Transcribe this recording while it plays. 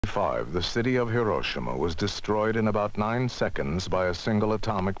The city of Hiroshima was destroyed in about 9 seconds by a single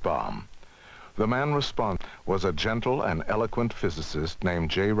atomic bomb. The man responsible was a gentle and eloquent physicist named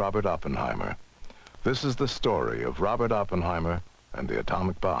J. Robert Oppenheimer. This is the story of Robert Oppenheimer and the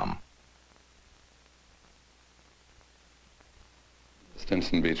atomic bomb.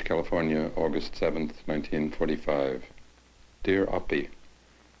 Stinson Beach, California, August 7th, 1945. Dear Oppie,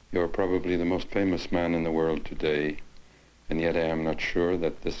 you are probably the most famous man in the world today, and yet I am not sure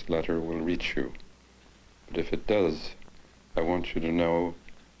that this letter will reach you. But if it does, I want you to know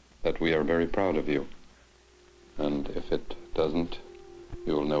that we are very proud of you. And if it doesn't,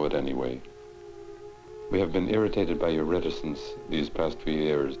 you will know it anyway. We have been irritated by your reticence these past few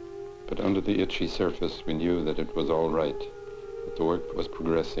years, but under the itchy surface we knew that it was all right, that the work was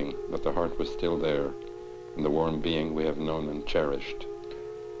progressing, that the heart was still there, and the warm being we have known and cherished.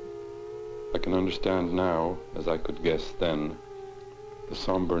 I can understand now, as I could guess then, the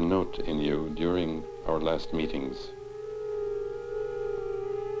somber note in you during our last meetings.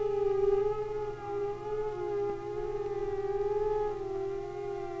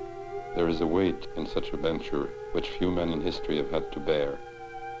 There is a weight in such a venture which few men in history have had to bear.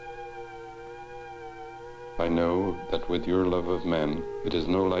 I know that with your love of men, it is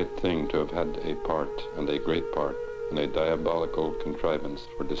no light thing to have had a part, and a great part, in a diabolical contrivance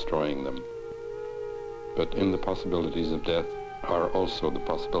for destroying them. But in the possibilities of death are also the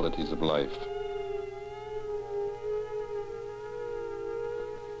possibilities of life.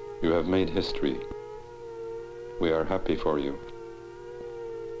 You have made history. We are happy for you.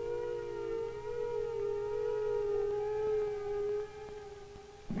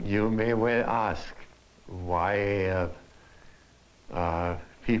 You may well ask why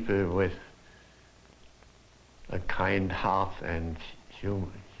people with a kind heart and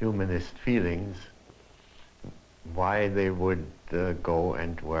humanist feelings, why they would go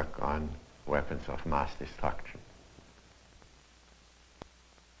and work on weapons of mass destruction.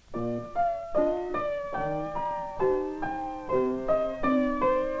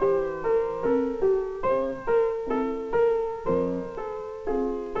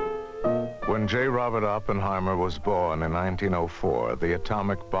 When J. Robert Oppenheimer was born in 1904, the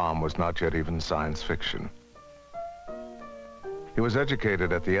atomic bomb was not yet even science fiction. He was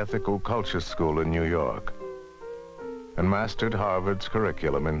educated at the Ethical Culture School in New York and mastered Harvard's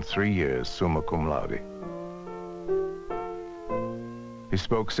curriculum in 3 years, summa cum laude. He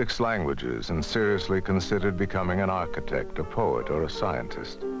spoke 6 languages and seriously considered becoming an architect, a poet, or a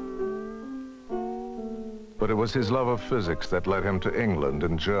scientist. But it was his love of physics that led him to England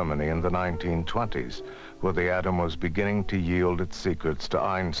and Germany in the 1920s, where the atom was beginning to yield its secrets to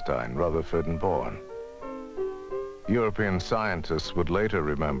Einstein, Rutherford, and Bohr. European scientists would later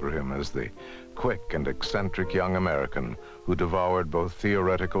remember him as the quick and eccentric young American who devoured both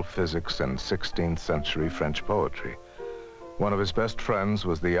theoretical physics and 16th century French poetry. One of his best friends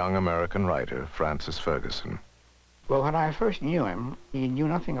was the young American writer, Francis Ferguson. Well, when I first knew him, he knew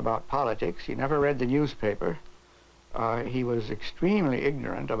nothing about politics. He never read the newspaper. He was extremely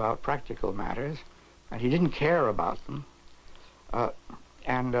ignorant about practical matters, and he didn't care about them.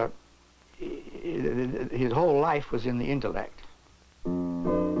 His whole life was in the intellect.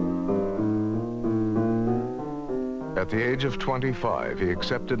 At the age of 25, he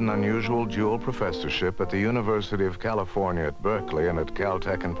accepted an unusual dual professorship at the University of California at Berkeley and at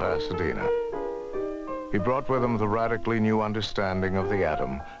Caltech in Pasadena. He brought with him the radically new understanding of the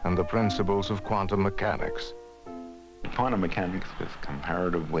atom and the principles of quantum mechanics. Quantum mechanics was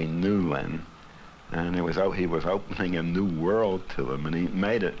comparatively new then, and he was opening a new world to them, and he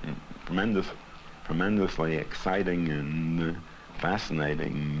made it tremendously exciting and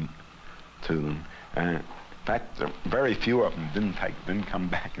fascinating to them. In fact, very few of them didn't come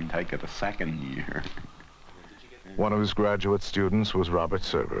back and take it a second year. One of his graduate students was Robert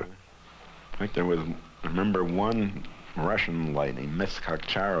Server. I think there was, I remember one Russian lady, Miss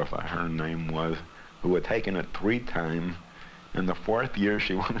Kokcharova, her name was, who had taken it 3 times. In the 4th year,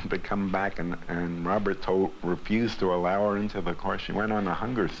 she wanted to come back, and Robert refused to allow her into the course. She went on a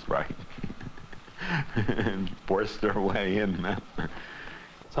hunger strike and forced her way in.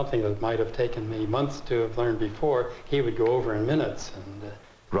 Something that might have taken me months to have learned before, he would go over in minutes. And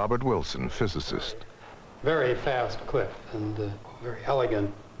Robert Wilson, physicist. Very fast, quick, and very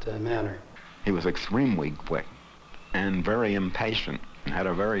elegant manner. He was extremely quick and very impatient and had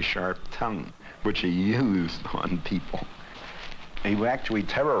a very sharp tongue, which he used on people. He actually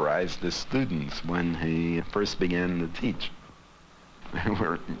terrorized the students when he first began to teach. They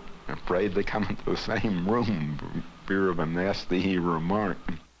were afraid to come into the same room for fear of a nasty remark.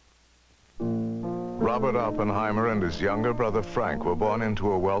 Robert Oppenheimer and his younger brother Frank were born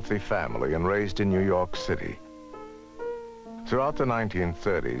into a wealthy family and raised in New York City. Throughout the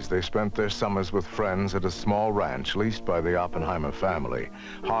 1930s, they spent their summers with friends at a small ranch leased by the Oppenheimer family,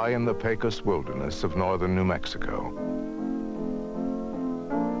 high in the Pecos wilderness of northern New Mexico.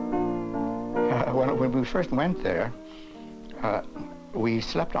 When we first went there, we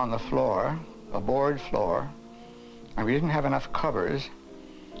slept on the floor, a board floor, and we didn't have enough covers,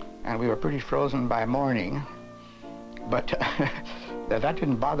 and we were pretty frozen by morning. But that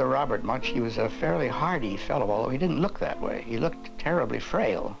didn't bother Robert much. He was a fairly hardy fellow, although he didn't look that way. He looked terribly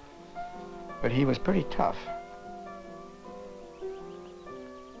frail, but he was pretty tough.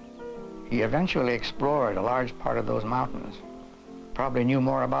 He eventually explored a large part of those mountains, probably knew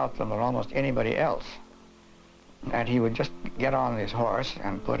more about them than almost anybody else. And he would just get on his horse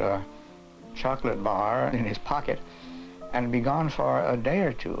and put a chocolate bar in his pocket and be gone for a day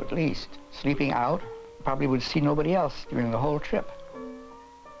or two at least, sleeping out. Probably would see nobody else during the whole trip.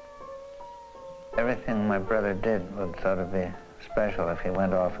 Everything my brother did would sort of be special. If he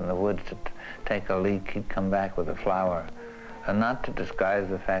went off in the woods to take a leak, he'd come back with a flower. And not to disguise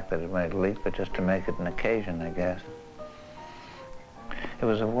the fact that it might leak, but just to make it an occasion, I guess. It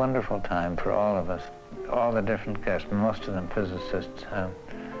was a wonderful time for all of us. All the different guests, most of them physicists,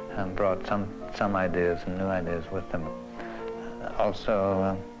 brought some ideas and new ideas with them.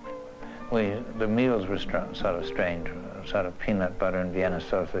 Also, the meals were sort of strange, sort of peanut butter and Vienna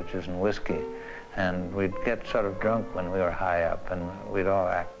sausages and whiskey. And we'd get sort of drunk when we were high up, and we'd all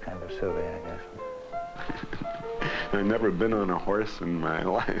act kind of silly, I guess. I've never been on a horse in my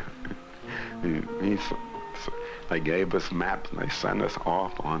life. They gave us maps and they sent us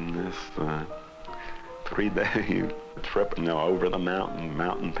off on this 3-day trip, over the mountain.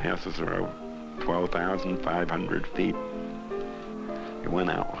 Mountain passes are 12,500 feet. We went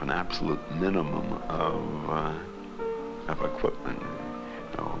out with an absolute minimum of equipment.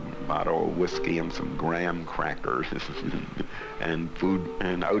 A bottle of whiskey and some graham crackers and food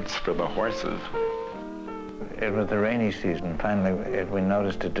and oats for the horses. It was the rainy season. Finally, we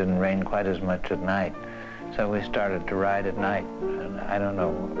noticed it didn't rain quite as much at night. So we started to ride at night. And I don't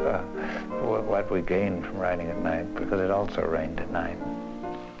know what we gained from riding at night, because it also rained at night.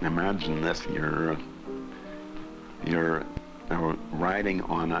 Imagine this, you're riding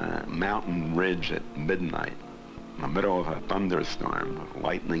on a mountain ridge at midnight, in the middle of a thunderstorm, with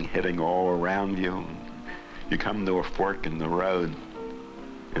lightning hitting all around you. You come to a fork in the road,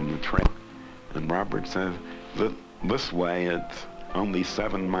 in the trail, and Robert says, this way it's only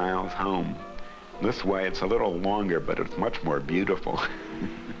 7 miles home. This way it's a little longer, but it's much more beautiful.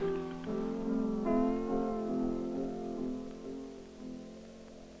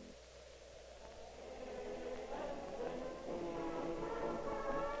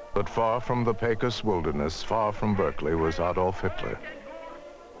 But far from the Pecos wilderness, far from Berkeley, was Adolf Hitler.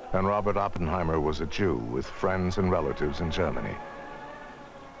 And Robert Oppenheimer was a Jew with friends and relatives in Germany.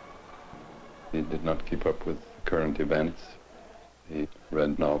 He did not keep up with current events. He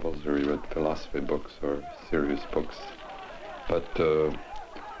read novels, or he read philosophy books or serious books. But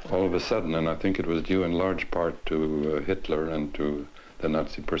all of a sudden, and I think it was due in large part to Hitler and to the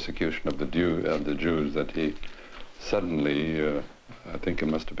Nazi persecution of the Jews, that he suddenly, I think it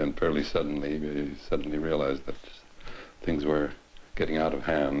must have been fairly suddenly, he suddenly realized that things were getting out of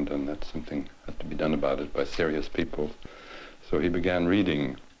hand and that something had to be done about it by serious people. So he began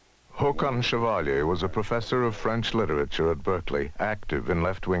reading. Håkon Chevalier was a professor of French literature at Berkeley, active in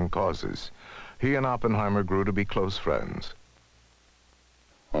left-wing causes. He and Oppenheimer grew to be close friends.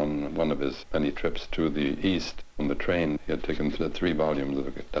 On one of his many trips to the East, on the train, he had taken the 3 volumes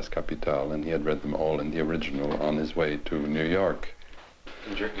of Das Kapital, and he had read them all in the original on his way to New York.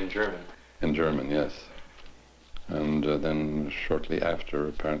 In German? In German, yes. And then shortly after,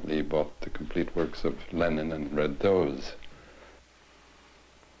 apparently, he bought the complete works of Lenin and read those.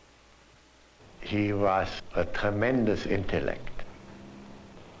 He was a tremendous intellect.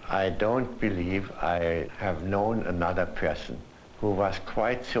 I don't believe I have known another person who was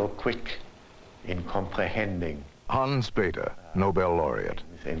quite so quick in comprehending. Hans Bethe, Nobel laureate.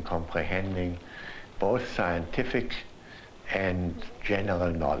 In comprehending both scientific and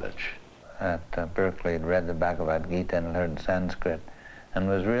general knowledge. At Berkeley, he'd read the Bhagavad Gita and learned Sanskrit, and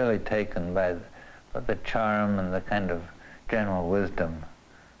was really taken by the charm and the kind of general wisdom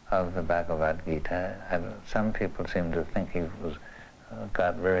of the Bhagavad Gita. And some people seem to think he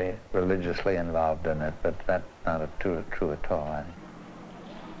got very religiously involved in it, but that's not true at all, I think.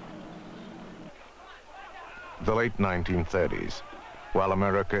 The late 1930s. While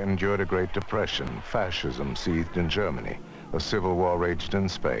America endured a Great Depression, fascism seethed in Germany, a civil war raged in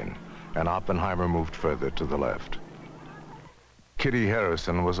Spain, and Oppenheimer moved further to the left. Kitty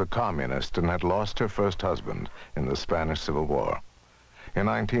Harrison was a communist and had lost her first husband in the Spanish Civil War. In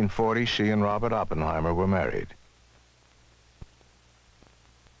 1940, she and Robert Oppenheimer were married.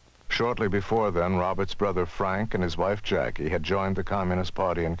 Shortly before then, Robert's brother Frank and his wife Jackie had joined the Communist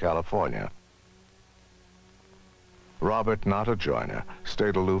Party in California. Robert, not a joiner,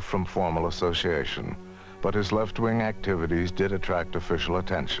 stayed aloof from formal association, but his left-wing activities did attract official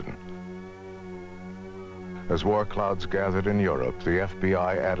attention. As war clouds gathered in Europe, the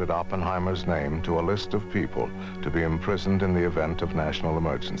FBI added Oppenheimer's name to a list of people to be imprisoned in the event of national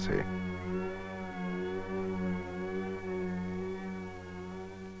emergency.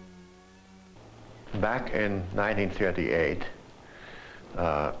 Back in 1938,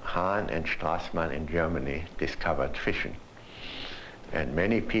 Hahn and Strassmann in Germany discovered fission. And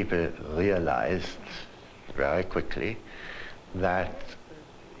many people realized very quickly that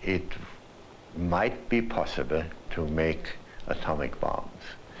it might be possible to make atomic bombs,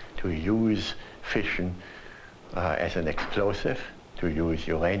 to use fission as an explosive, to use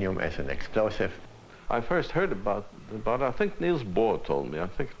uranium as an explosive. I first heard about I think Niels Bohr told me, I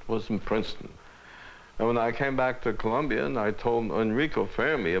think it was in Princeton. And when I came back to Columbia and I told Enrico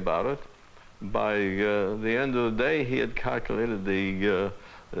Fermi about it, by the end of the day he had calculated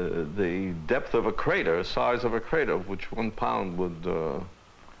the depth of a crater, size of a crater, which 1 pound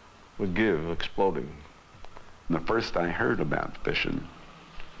would give exploding. The first I heard about fission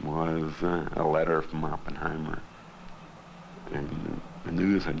was a letter from Oppenheimer. And the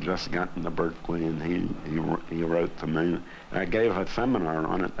news had just gotten to Berkeley, and he wrote to me. I gave a seminar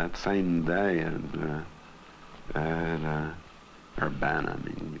on it that same day at Urbana. I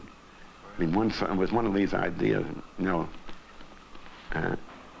mean, it was one of these ideas, you know.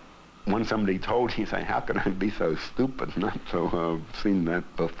 When somebody told, he said, "How could I be so stupid not to have seen that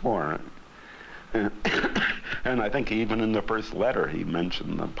before?" And I think even in the first letter he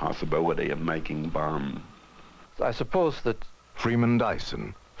mentioned the possibility of making bombs. I suppose that Freeman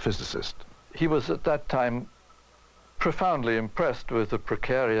Dyson, physicist. he was at that time profoundly impressed with the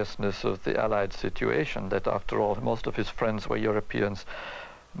precariousness of the Allied situation, that after all most of his friends were Europeans,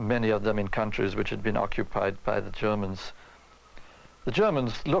 many of them in countries which had been occupied by the Germans. The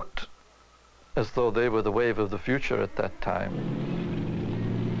Germans looked as though they were the wave of the future at that time.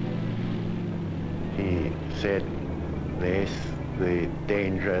 He said there's the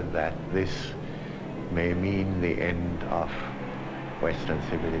danger that this may mean the end of Western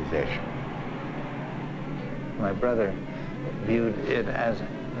civilization. My brother viewed it as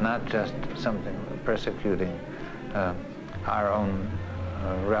not just something persecuting our own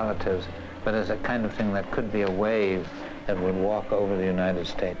relatives, but as a kind of thing that could be a wave that would walk over the United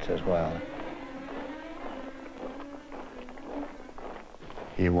States as well.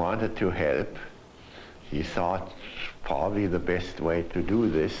 He wanted to help. He thought probably the best way to do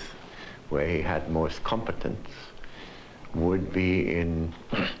this, where he had most competence, would be in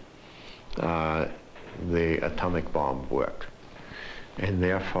the atomic bomb work. And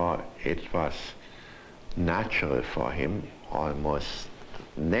therefore it was natural for him, almost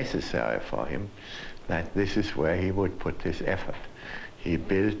necessary for him, that this is where he would put his effort. He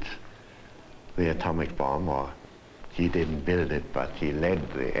built the atomic bomb, or he didn't build it, but he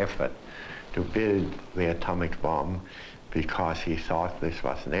led the effort to build the atomic bomb because he thought this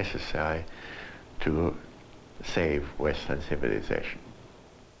was necessary to save Western civilization.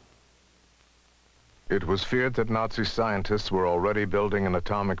 It was feared that Nazi scientists were already building an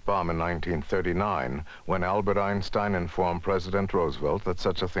atomic bomb in 1939 when Albert Einstein informed President Roosevelt that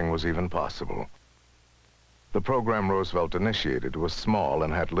such a thing was even possible. The program Roosevelt initiated was small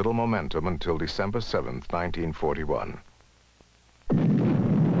and had little momentum until December 7th, 1941.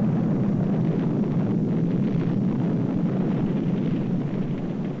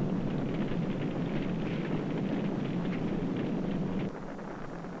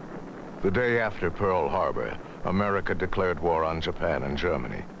 The day after Pearl Harbor, America declared war on Japan and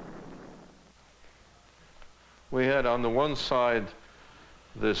Germany. We had on the one side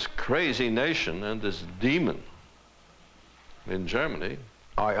this crazy nation and this demon in Germany.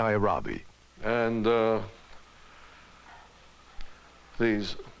 I. Rabi. And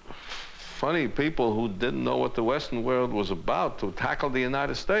these funny people who didn't know what the Western world was about to tackle the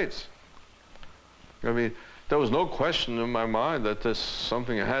United States. I mean, there was no question in my mind that this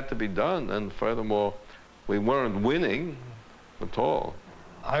something had to be done, and furthermore, we weren't winning at all.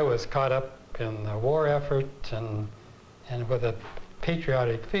 I was caught up in the war effort and with a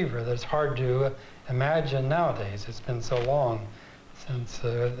patriotic fever that's hard to imagine nowadays. It's been so long since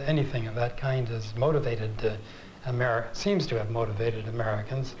anything of that kind has motivated seems to have motivated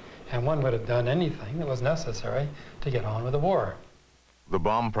Americans, and one would have done anything that was necessary to get on with the war. The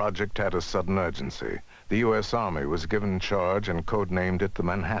bomb project had a sudden urgency. The U.S. Army was given charge and codenamed it the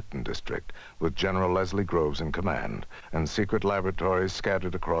Manhattan District, with General Leslie Groves in command, and secret laboratories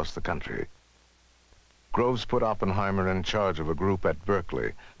scattered across the country. Groves put Oppenheimer in charge of a group at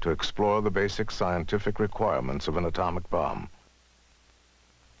Berkeley to explore the basic scientific requirements of an atomic bomb.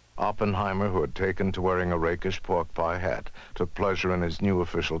 Oppenheimer, who had taken to wearing a rakish pork pie hat, took pleasure in his new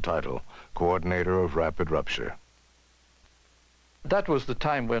official title, Coordinator of Rapid Rupture. That was the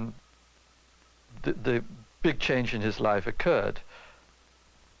time when the big change in his life occurred.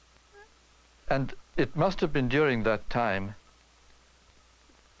 And it must have been during that time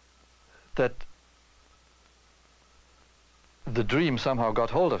that the dream somehow got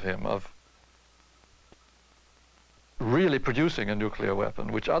hold of him of really producing a nuclear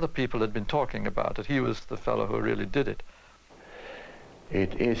weapon, which other people had been talking about, that he was the fellow who really did it.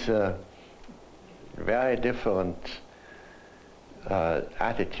 It is a very different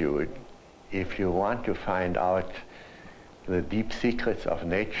attitude if you want to find out the deep secrets of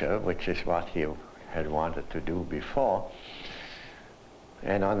nature, which is what he had wanted to do before.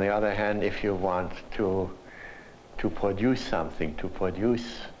 And on the other hand, if you want to produce something, to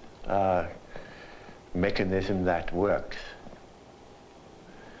produce a mechanism that works.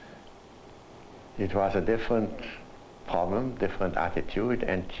 It was a different problem, different attitude,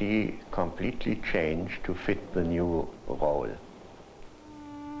 and he completely changed to fit the new role.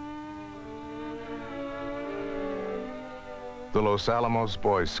 The Los Alamos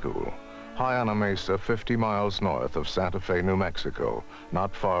Boys School, high on a mesa 50 miles north of Santa Fe, New Mexico,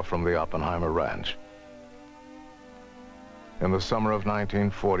 not far from the Oppenheimer Ranch. In the summer of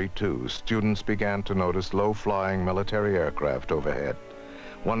 1942, students began to notice low-flying military aircraft overhead.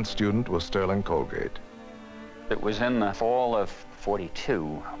 One student was Sterling Colgate. It was in the fall of '42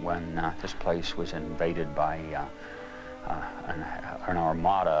 when this place was invaded by an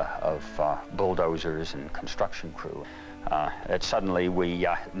armada of bulldozers and construction crew. Suddenly we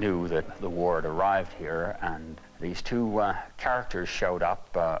knew that the war had arrived here, and these two characters showed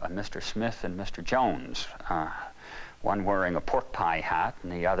up, Mr. Smith and Mr. Jones. One wearing a pork pie hat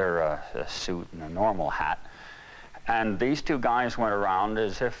and the other a suit and a normal hat. And these two guys went around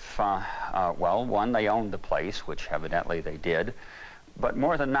as if, well, one, they owned the place, which evidently they did, but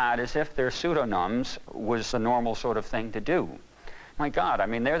more than that, as if their pseudonyms was the normal sort of thing to do. My God, I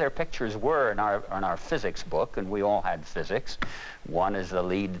mean, there their pictures were in our physics book, and we all had physics. One is the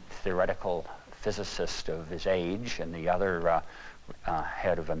lead theoretical physicist of his age, and the other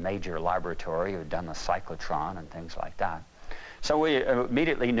head of a major laboratory who'd done the cyclotron and things like that. So we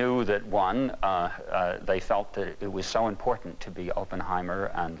immediately knew that one, they felt that it was so important to be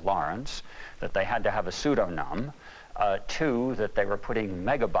Oppenheimer and Lawrence that they had to have a pseudonym. Two, that they were putting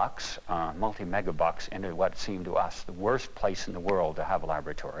megabucks, multi-megabucks, into what seemed to us the worst place in the world to have a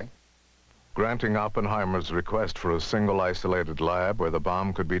laboratory. Granting Oppenheimer's request for a single isolated lab where the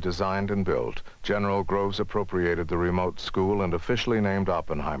bomb could be designed and built, General Groves appropriated the remote school and officially named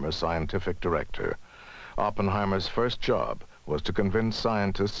Oppenheimer scientific director. Oppenheimer's first job was to convince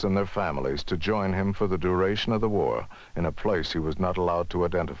scientists and their families to join him for the duration of the war in a place he was not allowed to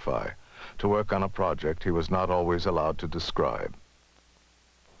identify, to work on a project he was not always allowed to describe.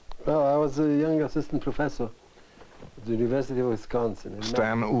 Well, I was a young assistant professor at the University of Wisconsin.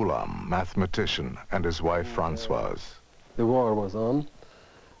 Stan Ulam, mathematician, and his wife Francoise. The war was on.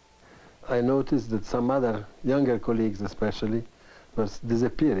 I noticed that some other younger colleagues especially were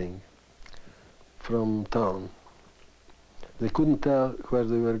disappearing from town. They couldn't tell where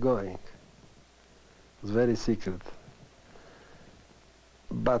they were going. It was very secret.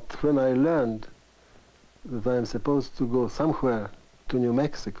 But when I learned that I am supposed to go somewhere to New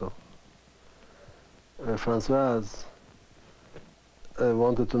Mexico, Francoise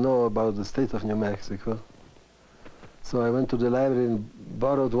wanted to know about the state of New Mexico. So I went to the library and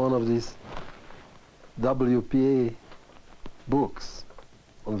borrowed one of these WPA books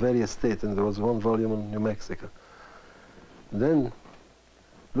on various states, and there was one volume on New Mexico. And then,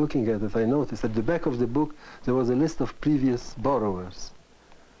 looking at it, I noticed at the back of the book there was a list of previous borrowers.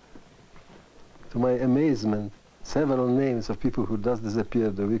 To my amazement, several names of people who just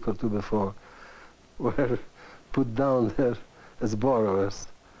disappeared a week or two before were put down there as borrowers.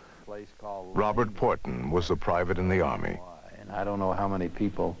 Robert Porton was a private in the Army. And I don't know how many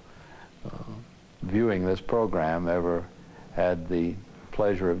people viewing this program ever had the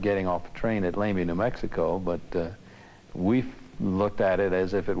pleasure of getting off a train at Lamy, New Mexico, but we looked at it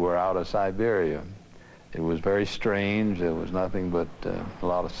as if it were out of Siberia. It was very strange. There was nothing but a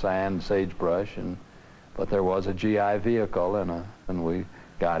lot of sand, sagebrush, but there was a GI vehicle, and we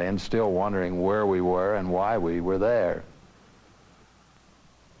got in still wondering where we were and why we were there.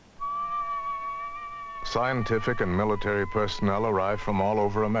 Scientific and military personnel arrived from all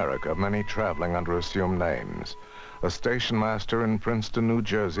over America, many traveling under assumed names. A station master in Princeton, New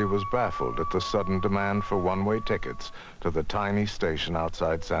Jersey was baffled at the sudden demand for one-way tickets to the tiny station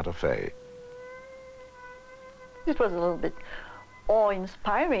outside Santa Fe. It was a little bit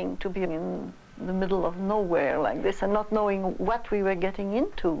awe-inspiring to be in the middle of nowhere like this and not knowing what we were getting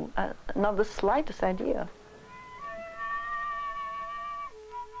into, not the slightest idea.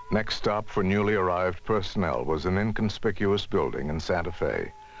 Next stop for newly arrived personnel was an inconspicuous building in Santa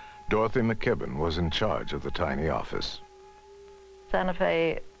Fe. Dorothy McKibben was in charge of the tiny office. Santa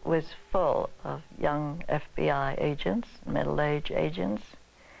Fe was full of young FBI agents, middle-aged agents,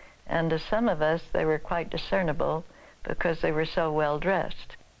 and to some of us they were quite discernible because they were so well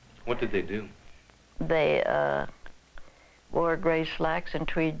dressed. What did they do? They wore gray slacks and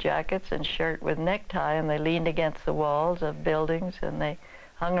tweed jackets and shirt with necktie, and they leaned against the walls of buildings, and they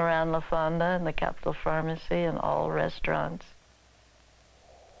hung around La Fonda and the Capitol Pharmacy and all restaurants.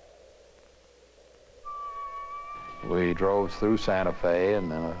 We drove through Santa Fe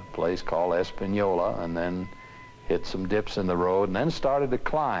and then a place called Espanola, and then hit some dips in the road, and then started to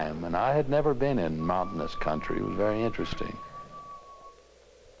climb. And I had never been in mountainous country. It was very interesting.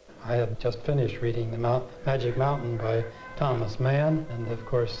 I had just finished reading The Magic Mountain by Thomas Mann, and of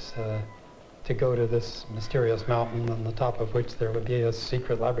course to go to this mysterious mountain on the top of which there would be a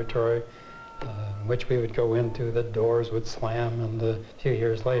secret laboratory in which we would go into, the doors would slam, and a few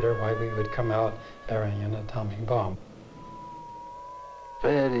years later why we would come out carrying an atomic bomb.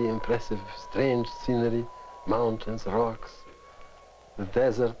 Very impressive, strange scenery, mountains, rocks, the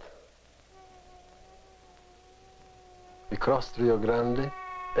desert. We crossed Rio Grande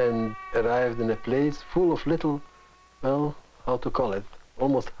and arrived in a place full of little, well, how to call it,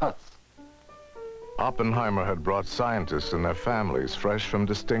 almost huts. Oppenheimer had brought scientists and their families fresh from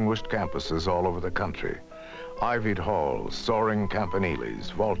distinguished campuses all over the country. Ivied halls, soaring campaniles,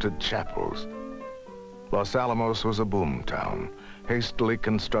 vaulted chapels. Los Alamos was a boom town. Hastily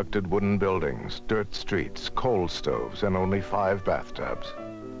constructed wooden buildings, dirt streets, coal stoves, and only 5 bathtubs.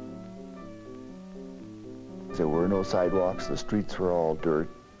 There were no sidewalks, the streets were all dirt.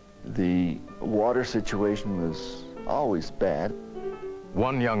 The water situation was always bad.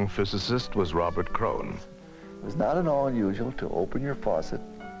 One young physicist was Robert Crone. It was not at all unusual to open your faucet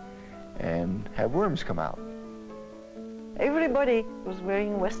and have worms come out. Everybody was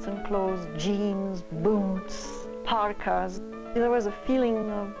wearing Western clothes, jeans, boots, parkas. There was a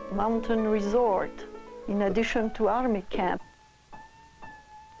feeling of mountain resort in addition to army camp.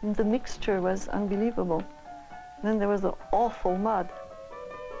 And the mixture was unbelievable. Then there was the awful mud.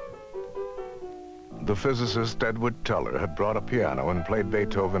 The physicist Edward Teller had brought a piano and played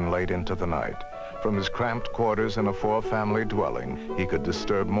Beethoven late into the night. From his cramped quarters in a 4-family dwelling, he could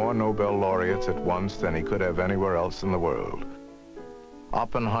disturb more Nobel laureates at once than he could have anywhere else in the world.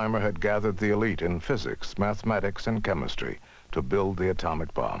 Oppenheimer had gathered the elite in physics, mathematics, and chemistry to build the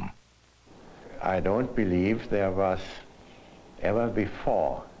atomic bomb. I don't believe there was ever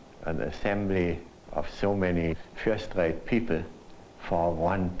before an assembly of so many first-rate people for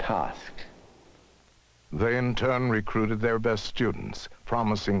one task. They in turn recruited their best students,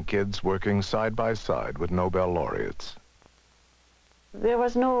 promising kids working side by side with Nobel laureates. There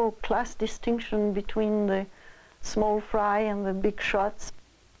was no class distinction between the small fry and the big shots.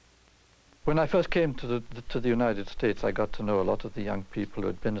 When I first came to the United States, I got to know a lot of the young people who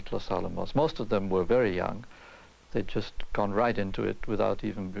had been at Los Alamos. Most of them were very young. They'd just gone right into it without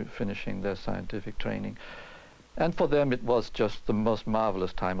even finishing their scientific training. And for them, it was just the most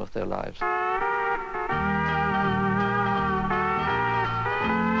marvelous time of their lives.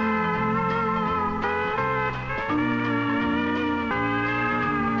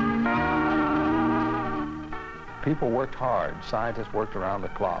 People worked hard. Scientists worked around the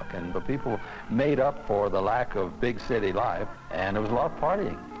clock, and the people made up for the lack of big city life, and there was a lot of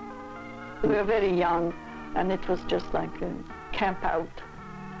partying. We were very young, and it was just like a camp out.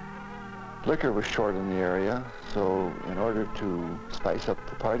 Liquor was short in the area, so in order to spice up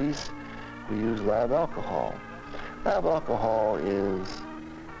the parties, we used lab alcohol. Lab alcohol is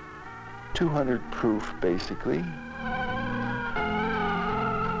 200 proof, basically,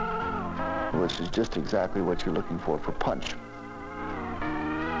 which is just exactly what you're looking for punch.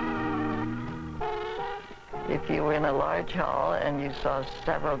 If you were in a large hall and you saw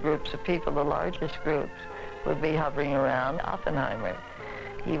several groups of people, the largest groups would be hovering around Oppenheimer.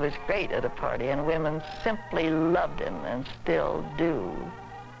 He was great at a party, and women simply loved him and still do.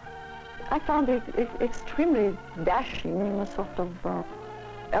 I found it extremely dashing, a sort of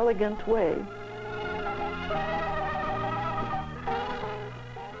elegant way.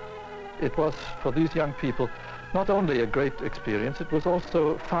 It was, for these young people, not only a great experience, it was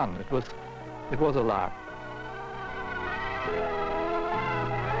also fun. It was a lark.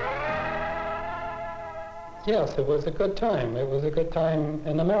 Yes, it was a good time. It was a good time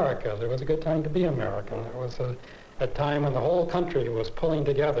in America. It was a good time to be American. It was a time when the whole country was pulling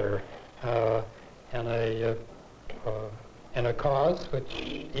together in a cause which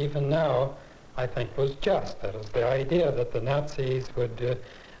even now I think was just. That is, the idea that the Nazis would,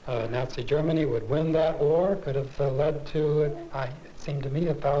 Nazi Germany would win that war could have led to, it seemed to me,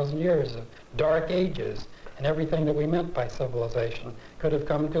 1,000 years of dark ages, and everything that we meant by civilization could have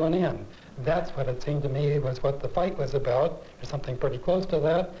come to an end. That's what it seemed to me was what the fight was about, or something pretty close to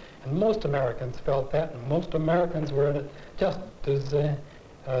that, and most Americans felt that, and most Americans were in it just as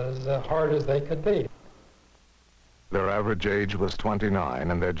hard as they could be. Their average age was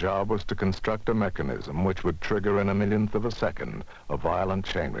 29, and their job was to construct a mechanism which would trigger in a millionth of a second a violent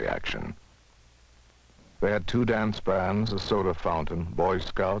chain reaction. They had 2 dance bands, a soda fountain, Boy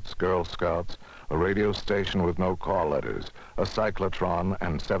Scouts, Girl Scouts, a radio station with no call letters, a cyclotron,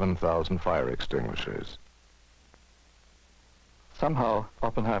 and 7,000 fire extinguishers. Somehow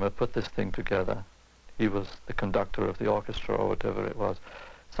Oppenheimer put this thing together. He was the conductor of the orchestra or whatever it was.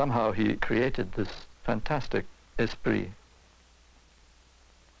 Somehow he created this fantastic esprit.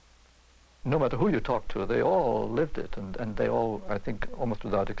 No matter who you talk to, they all lived it, and they all, I think, almost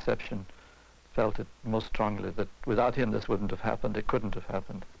without exception, felt it most strongly that without him this wouldn't have happened, it couldn't have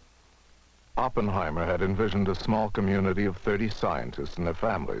happened. Oppenheimer had envisioned a small community of 30 scientists and their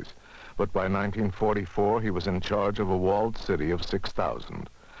families, but by 1944 he was in charge of a walled city of 6,000.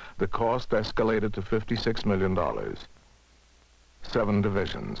 The cost escalated to $56 million. 7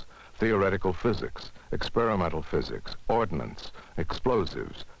 divisions: theoretical physics, experimental physics, ordnance,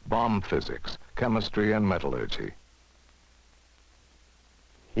 explosives, bomb physics, chemistry, and metallurgy.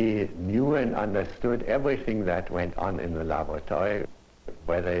 He knew and understood everything that went on in the laboratory,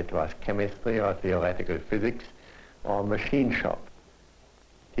 whether it was chemistry or theoretical physics or machine shop.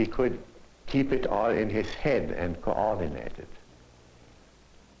 He could keep it all in his head and coordinate it.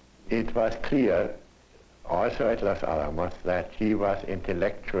 It was clear also at Los Alamos that he was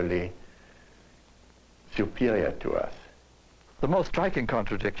intellectually superior to us. The most striking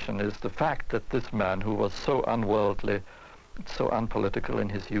contradiction is the fact that this man, who was so unworldly, so unpolitical in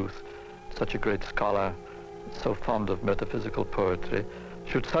his youth, such a great scholar, so fond of metaphysical poetry,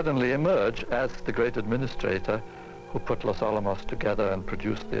 should suddenly emerge as the great administrator who put Los Alamos together and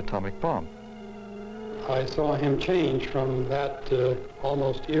produced the atomic bomb. I saw him change from that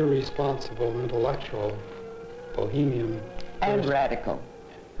almost irresponsible intellectual bohemian and radical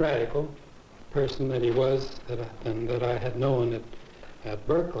person that he was, and that I had known at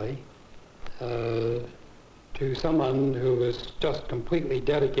Berkeley, to someone who was just completely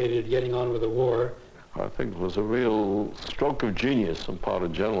dedicated to getting on with the war. I think it was a real stroke of genius on part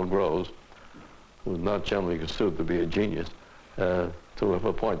of General Groves, who was not generally considered to be a genius, to have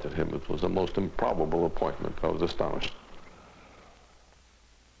appointed him. It was the most improbable appointment. I was astonished.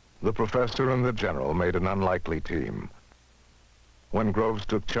 The professor and the general made an unlikely team. When Groves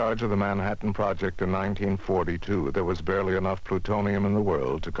took charge of the Manhattan Project in 1942, there was barely enough plutonium in the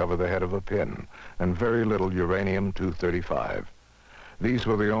world to cover the head of a pin, and very little uranium-235. These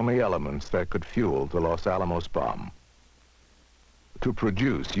were the only elements that could fuel the Los Alamos bomb. To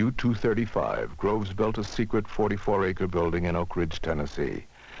produce U-235, Groves built a secret 44-acre building in Oak Ridge, Tennessee.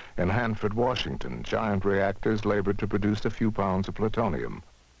 In Hanford, Washington, giant reactors labored to produce a few pounds of plutonium.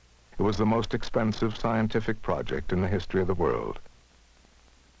 It was the most expensive scientific project in the history of the world.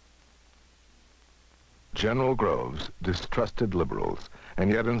 General Groves distrusted liberals,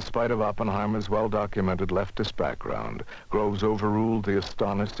 and yet in spite of Oppenheimer's well-documented leftist background, Groves overruled the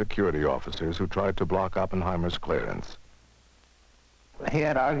astonished security officers who tried to block Oppenheimer's clearance. He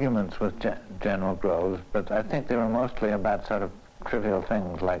had arguments with General Groves, but I think they were mostly about sort of trivial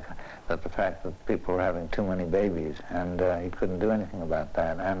things, like that the fact that people were having too many babies, and he couldn't do anything about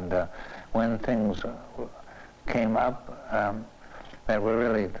that. And when things came up that were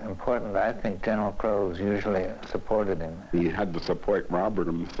really important, I think General Groves usually supported him. He had to support Robert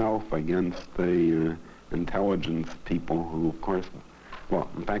himself against the intelligence people who, of course, well,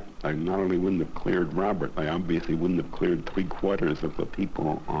 in fact, I not only wouldn't have cleared Robert, I obviously wouldn't have cleared 3/4 of the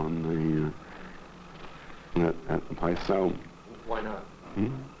people on the at the place. So why not?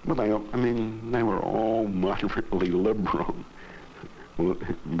 Well, I mean, they were all moderately liberal,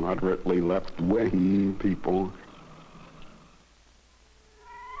 moderately left-wing people.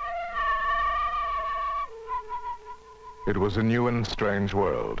 It was a new and strange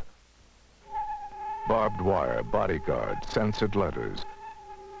world. Barbed wire, bodyguards, censored letters,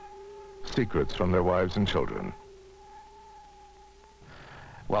 secrets from their wives and children.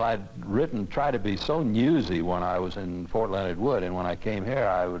 Well, I'd tried to be so newsy when I was in Fort Leonard Wood, and when I came here,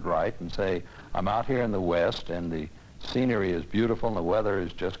 I would write and say, I'm out here in the West, and the scenery is beautiful, and the weather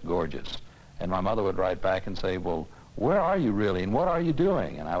is just gorgeous. And my mother would write back and say, well, where are you really, and what are you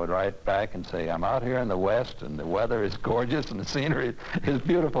doing? And I would write back and say, I'm out here in the West, and the weather is gorgeous, and the scenery is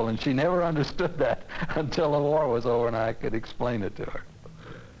beautiful. And she never understood that until the war was over, and I could explain it to her.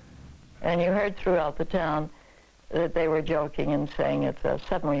 And you heard throughout the town that they were joking and saying it's a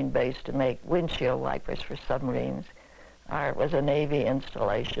submarine base to make windshield wipers for submarines, or it was a Navy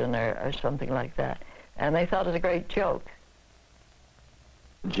installation or something like that. And they thought it was a great joke.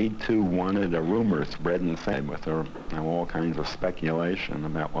 G2 wanted a rumor spread inside with her, all kinds of speculation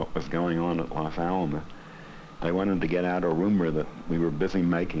about what was going on at Los Alamos. They wanted to get out a rumor that we were busy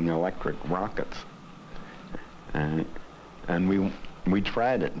making electric rockets. And we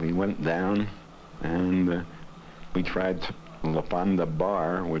tried it. We went down and we tried to look on the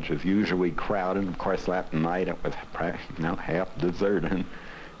bar, which is usually crowded. Of course, that night it was half deserted.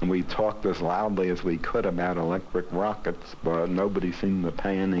 And we talked as loudly as we could about electric rockets, but nobody seemed to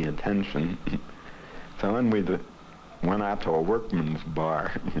pay any attention. So then we went out to a workman's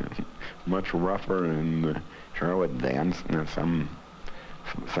bar, much rougher, and sure would dance. And some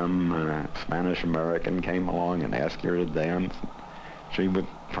Spanish American came along and asked her to dance. She was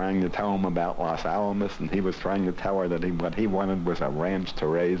trying to tell him about Los Alamos, and he was trying to tell her that what he wanted was a ranch to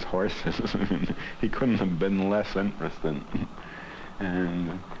raise horses. He couldn't have been less interested.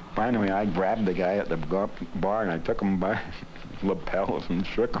 And finally, I grabbed the guy at the bar, and I took him by his lapels and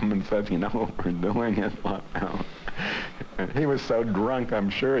shook him and said, you know what we're doing at Los Alamos? He was so drunk, I'm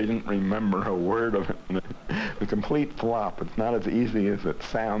sure he didn't remember a word of it. A complete flop. It's not as easy as it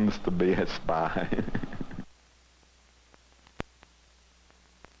sounds to be a spy.